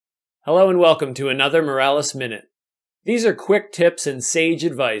Hello and welcome to another Moralis Minute. These are quick tips and sage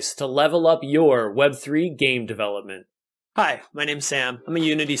advice to level up your Web3 game development. Hi, my name's Sam. I'm a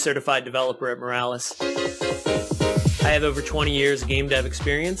Unity certified developer at Moralis. I have over 20 years of game dev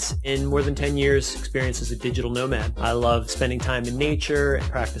experience and more than 10 years experience as a digital nomad. I love spending time in nature and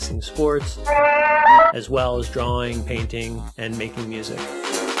practicing sports, as well as drawing, painting, and making music.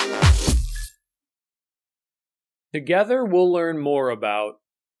 Together we'll learn more about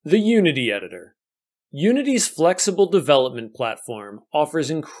the Unity Editor. Unity's flexible development platform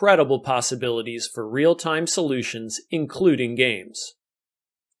offers incredible possibilities for real-time solutions, including games.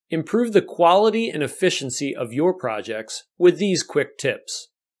 Improve the quality and efficiency of your projects with these quick tips.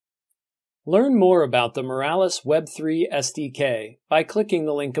 Learn more about the Moralis Web3 SDK by clicking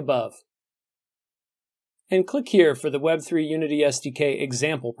the link above. And click here for the Web3 Unity SDK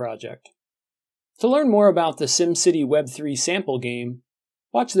example project. To learn more about the SimCity Web3 sample game,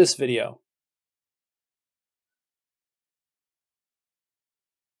 watch this video.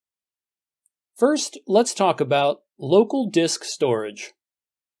 First, let's talk about local disk storage.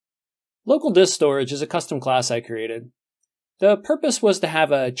 Local disk storage is a custom class I created. The purpose was to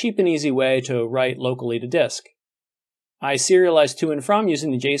have a cheap and easy way to write locally to disk. I serialized to and from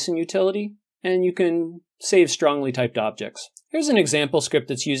using the JSON utility, and you can save strongly typed objects. Here's an example script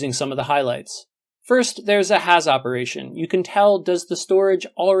that's using some of the highlights. First, there's a has operation. You can tell, does the storage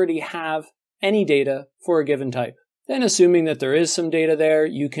already have any data for a given type? Then, assuming that there is some data there,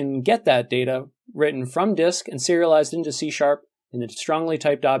 you can get that data written from disk and serialized into C# in the strongly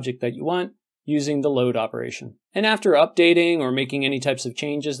typed object that you want using the load operation. And after updating or making any types of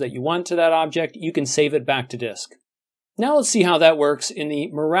changes that you want to that object, you can save it back to disk. Now let's see how that works in the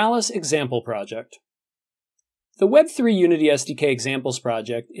Moralis example project. The Web3 Unity SDK examples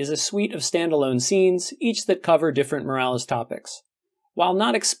project is a suite of standalone scenes, each that cover different Moralis topics. While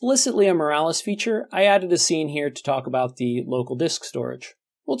not explicitly a Moralis feature, I added a scene here to talk about the local disk storage.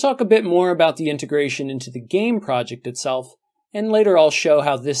 We'll talk a bit more about the integration into the game project itself, and later I'll show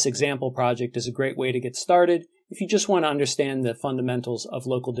how this example project is a great way to get started if you just want to understand the fundamentals of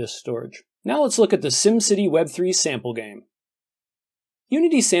local disk storage. Now let's look at the SimCity Web3 sample game.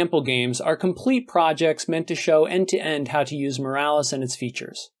 Unity sample games are complete projects meant to show end-to-end how to use Moralis and its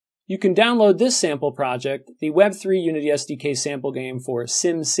features. You can download this sample project, the Web3 Unity SDK sample game for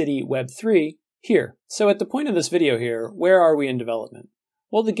SimCity Web3, here. So at the point of this video here, where are we in development?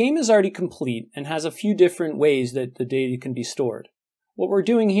 Well, the game is already complete and has a few different ways that the data can be stored. What we're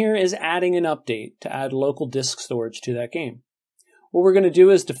doing here is adding an update to add local disk storage to that game. What we're going to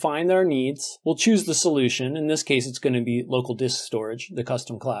do is define our needs. We'll choose the solution. In this case, it's going to be local disk storage, the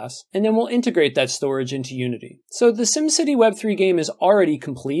custom class. And then we'll integrate that storage into Unity. So the SimCity Web3 game is already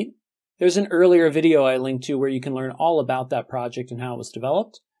complete. There's an earlier video I linked to where you can learn all about that project and how it was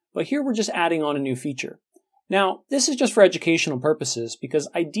developed. But here we're just adding on a new feature. Now, this is just for educational purposes because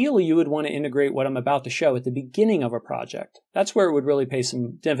ideally you would want to integrate what I'm about to show at the beginning of a project. That's where it would really pay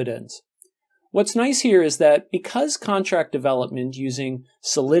some dividends. What's nice here is that because contract development using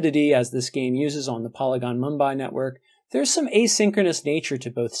Solidity, as this game uses on the Polygon Mumbai network, there's some asynchronous nature to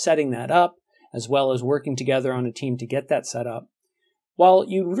both setting that up as well as working together on a team to get that set up. While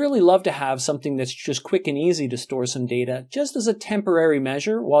you'd really love to have something that's just quick and easy to store some data just as a temporary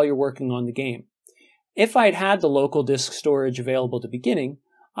measure while you're working on the game. If I'd had the local disk storage available at the beginning,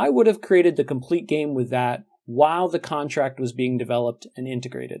 I would have created the complete game with that while the contract was being developed and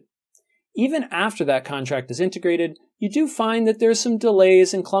integrated. Even after that contract is integrated, you do find that there's some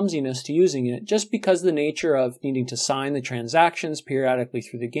delays and clumsiness to using it just because of the nature of needing to sign the transactions periodically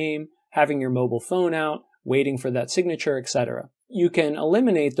through the game, having your mobile phone out, waiting for that signature, etc. You can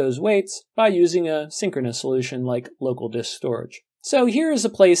eliminate those waits by using a synchronous solution like local disk storage. So here is a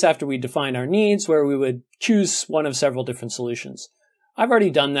place after we define our needs where we would choose one of several different solutions. I've already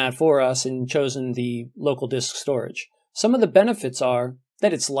done that for us and chosen the local disk storage. Some of the benefits are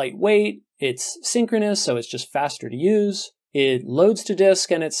that it's lightweight, it's synchronous, so it's just faster to use, it loads to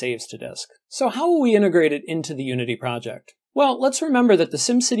disk, and it saves to disk. So how will we integrate it into the Unity project? Well, let's remember that the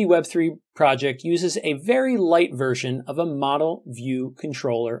SimCity Web3 project uses a very light version of a model view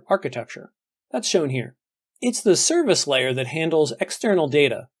controller architecture. That's shown here. It's the service layer that handles external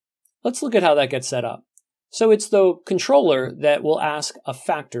data. Let's look at how that gets set up. So it's the controller that will ask a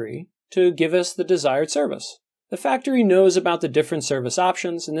factory to give us the desired service. The factory knows about the different service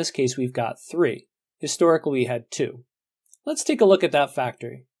options. In this case, we've got 3. Historically, we had 2. Let's take a look at that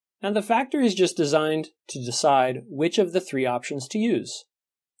factory. Now, the factory is just designed to decide which of the 3 options to use.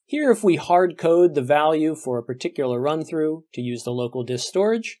 Here, if we hard code the value for a particular run-through to use the local disk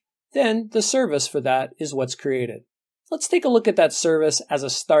storage, then the service for that is what's created. Let's take a look at that service as a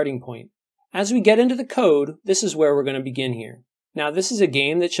starting point. As we get into the code, this is where we're going to begin here. Now, this is a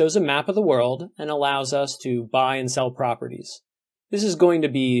game that shows a map of the world and allows us to buy and sell properties. This is going to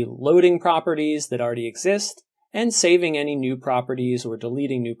be loading properties that already exist and saving any new properties or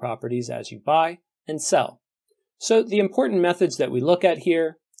deleting new properties as you buy and sell. So the important methods that we look at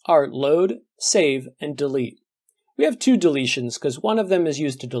here are load, save, and delete. We have two deletions because one of them is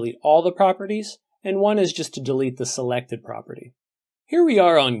used to delete all the properties and one is just to delete the selected property. Here we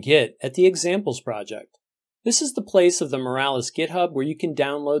are on Git at the examples project. This is the place of the Moralis GitHub where you can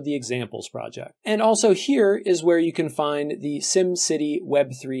download the examples project. And also here is where you can find the SimCity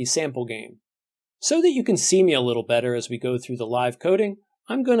Web3 sample game. So that you can see me a little better as we go through the live coding,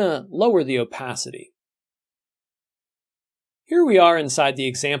 I'm going to lower the opacity. Here we are inside the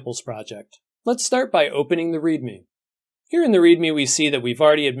examples project. Let's start by opening the README. Here in the README we see that we've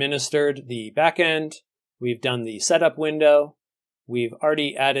already administered the backend, we've done the setup window, we've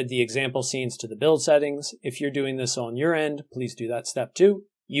already added the example scenes to the build settings. If you're doing this on your end, please do that step too.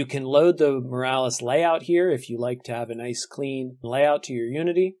 You can load the Moralis layout here if you like to have a nice clean layout to your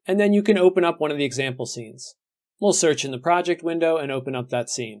Unity, and then you can open up one of the example scenes. We'll search in the project window and open up that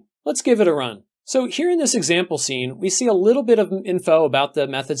scene. Let's give it a run. So here in this example scene, we see a little bit of info about the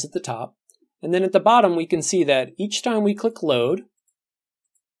methods at the top. And then at the bottom, we can see that each time we click load,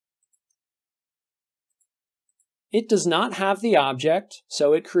 it does not have the object,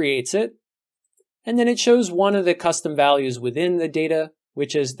 so it creates it. And then it shows one of the custom values within the data,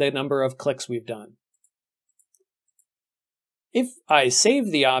 which is the number of clicks we've done. If I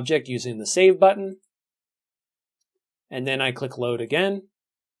save the object using the save button, and then I click load again,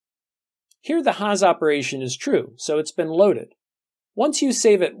 here the has operation is true, so it's been loaded. Once you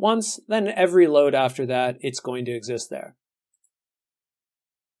save it once, then every load after that, it's going to exist there.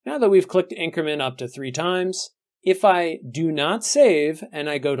 Now that we've clicked increment up to 3 times, if I do not save and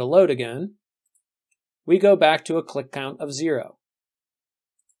I go to load again, we go back to a click count of 0.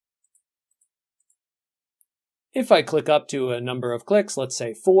 If I click up to a number of clicks, let's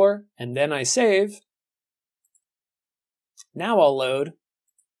say 4, and then I save, now I'll load,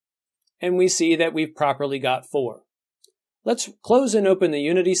 and we see that we've properly got 4. Let's close and open the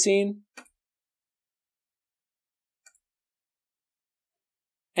Unity scene.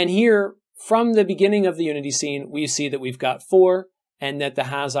 And here, from the beginning of the Unity scene, we see that we've got 4 and that the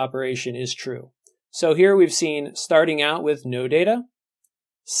has operation is true. So here we've seen starting out with no data,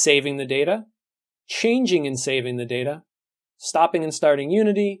 saving the data, changing and saving the data, stopping and starting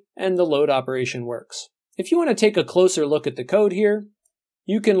Unity, and the load operation works. If you want to take a closer look at the code here,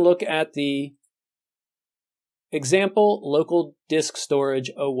 you can look at the example local disk storage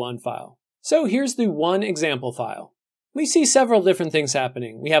 01 file. So here's the one example file. We see several different things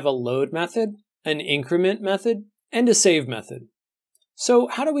happening. We have a load method, an increment method, and a save method. So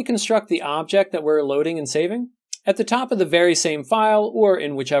how do we construct the object that we're loading and saving? At the top of the very same file, or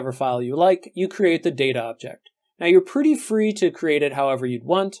in whichever file you like, you create the data object. Now you're pretty free to create it however you'd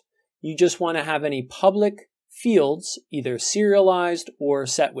want. You just want to have any public fields, either serialized or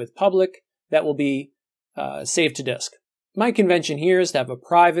set with public, that will be saved to disk. My convention here is to have a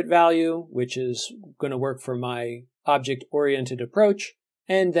private value, which is going to work for my object-oriented approach,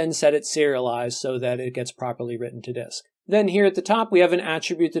 and then set it serialized so that it gets properly written to disk. Then here at the top, we have an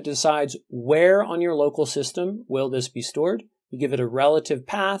attribute that decides where on your local system will this be stored. You give it a relative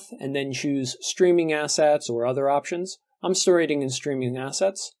path and then choose streaming assets or other options. I'm storing in streaming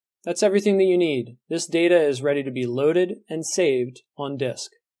assets. That's everything that you need. This data is ready to be loaded and saved on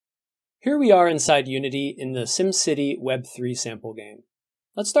disk. Here we are inside Unity in the SimCity Web3 sample game.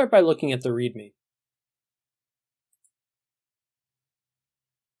 Let's start by looking at the README.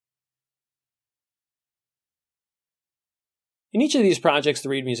 In each of these projects, the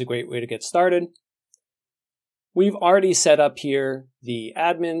README is a great way to get started. We've already set up here the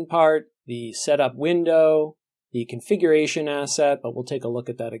admin part, the setup window, the configuration asset, but we'll take a look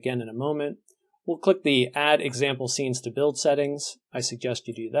at that again in a moment. We'll click the Add Example Scenes to Build settings. I suggest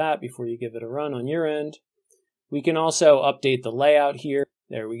you do that before you give it a run on your end. We can also update the layout here.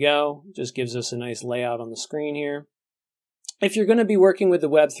 There we go. Just gives us a nice layout on the screen here. If you're going to be working with the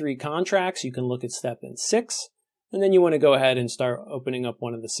Web3 contracts, you can look at step 6, and then you want to go ahead and start opening up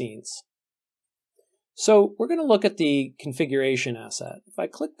one of the scenes. So we're going to look at the configuration asset. If I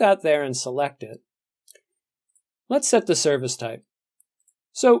click that there and select it, let's set the service type.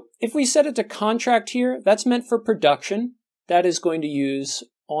 So if we set it to contract here, that's meant for production. That is going to use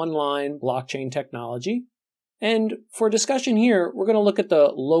online blockchain technology. And for discussion here, we're going to look at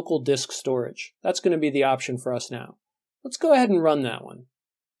the local disk storage. That's going to be the option for us now. Let's go ahead and run that one.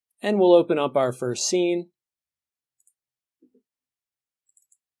 And we'll open up our first scene.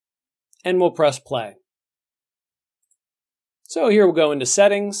 and we'll press play. So here we'll go into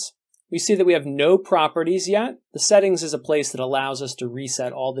settings. We see that we have no properties yet. The settings is a place that allows us to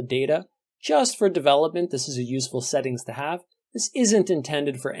reset all the data just for development. This is a useful settings to have. This isn't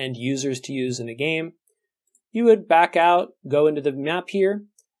intended for end users to use in a game. You would back out, go into the map here,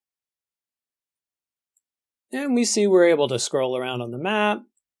 and we see we're able to scroll around on the map,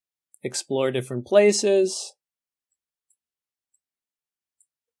 explore different places.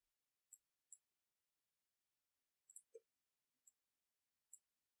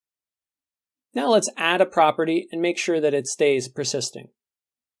 Now let's add a property and make sure that it stays persisting.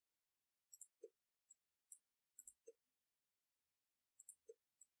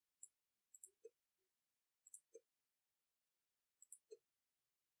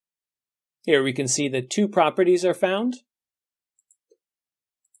 Here we can see that 2 properties are found.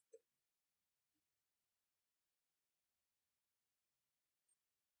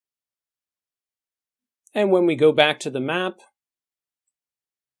 And when we go back to the map,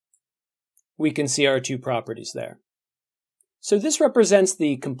 we can see our 2 properties there. So this represents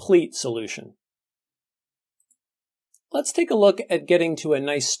the complete solution. Let's take a look at getting to a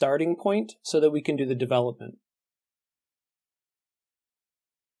nice starting point so that we can do the development.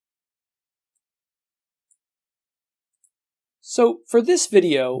 So for this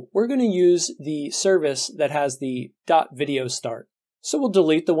video, we're going to use the service that has the .video start. So we'll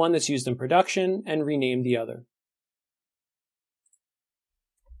delete the one that's used in production and rename the other.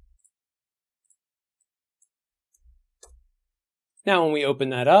 Now when we open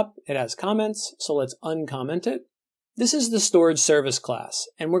that up, it has comments, so let's uncomment it. This is the storage service class,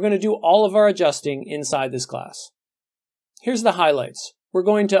 and we're going to do all of our adjusting inside this class. Here's the highlights. We're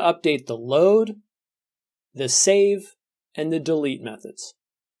going to update the load, the save, and the delete methods.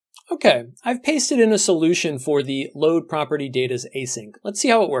 Okay, I've pasted in a solution for the load property data's async. Let's see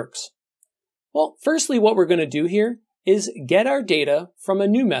how it works. Well, firstly, what we're going to do here is get our data from a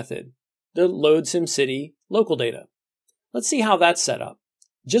new method, the load simcity local data. Let's see how that's set up.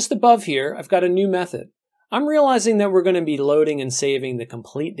 Just above here, I've got a new method. I'm realizing that we're going to be loading and saving the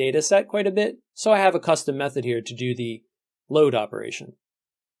complete data set quite a bit, so I have a custom method here to do the load operation.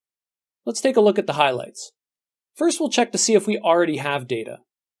 Let's take a look at the highlights. First, we'll check to see if we already have data.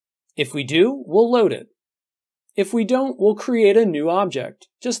 If we do, we'll load it. If we don't, we'll create a new object,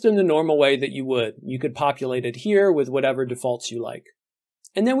 just in the normal way that you would. You could populate it here with whatever defaults you like.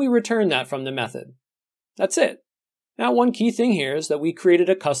 And then we return that from the method. That's it. Now, one key thing here is that we created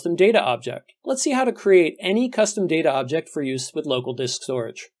a custom data object. Let's see how to create any custom data object for use with local disk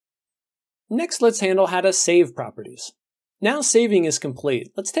storage. Next, let's handle how to save properties. Now saving is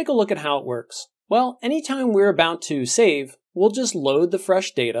complete. Let's take a look at how it works. Well, anytime we're about to save, we'll just load the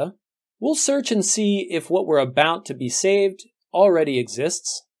fresh data. We'll search and see if what we're about to be saved already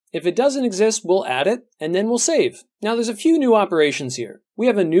exists. If it doesn't exist, we'll add it, and then we'll save. Now there's a few new operations here. We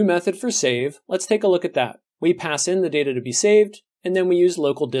have a new method for save. Let's take a look at that. We pass in the data to be saved, and then we use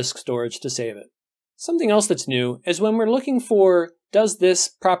local disk storage to save it. Something else that's new is when we're looking for, does this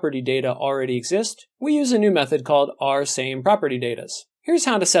property data already exist? We use a new method called rSamePropertyDatas. Here's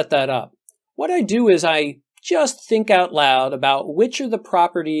how to set that up. What I do is I just think out loud about which are the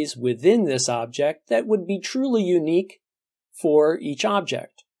properties within this object that would be truly unique for each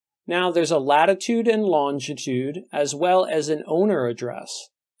object. Now there's a latitude and longitude as well as an owner address.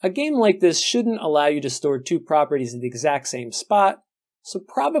 A game like this shouldn't allow you to store 2 properties in the exact same spot, so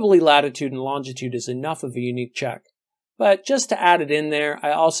probably latitude and longitude is enough of a unique check. But just to add it in there,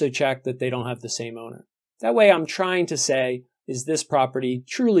 I also check that they don't have the same owner. That way I'm trying to say, is this property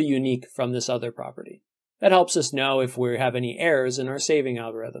truly unique from this other property? That helps us know if we have any errors in our saving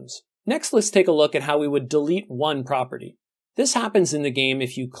algorithms. Next, let's take a look at how we would delete one property. This happens in the game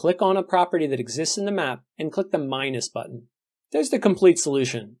if you click on a property that exists in the map and click the minus button. There's the complete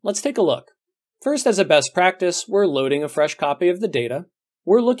solution. Let's take a look. First, as a best practice, we're loading a fresh copy of the data.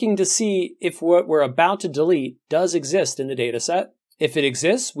 We're looking to see if what we're about to delete does exist in the data set. If it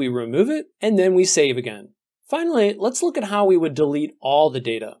exists, we remove it, and then we save again. Finally, let's look at how we would delete all the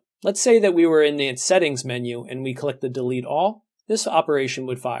data. Let's say that we were in the settings menu and we click the delete all. This operation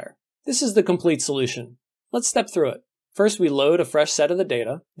would fire. This is the complete solution. Let's step through it. First, we load a fresh set of the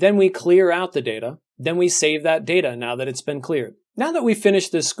data. Then we clear out the data. Then we save that data now that it's been cleared. Now that we've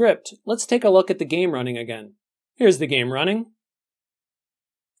finished this script, let's take a look at the game running again. Here's the game running.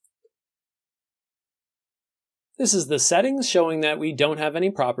 This is the settings showing that we don't have any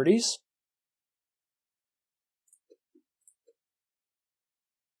properties.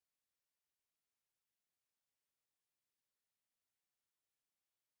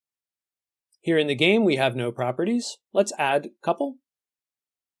 Here in the game, we have no properties. Let's add a couple.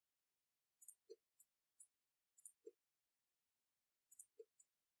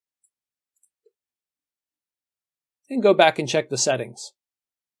 and go back and check the settings.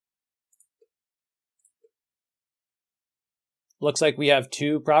 Looks like we have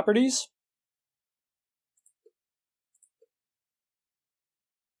 2 properties.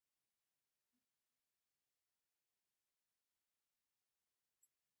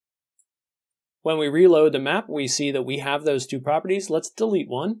 When we reload the map, we see that we have those 2 properties. Let's delete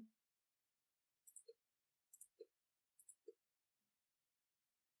one.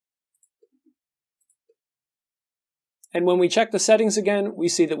 And when we check the settings again, we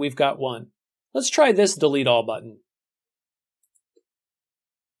see that we've got 1. Let's try this delete all button.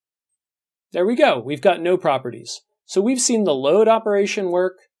 There we go. We've got no properties. So we've seen the load operation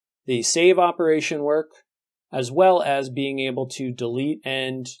work, the save operation work, as well as being able to delete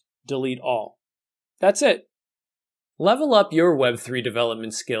and delete all. That's it. Level up your Web3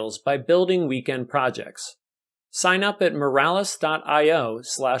 development skills by building weekend projects. Sign up at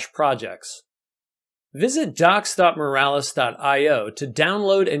moralis.io/projects. Visit docs.moralis.io to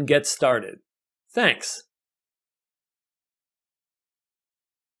download and get started. Thanks.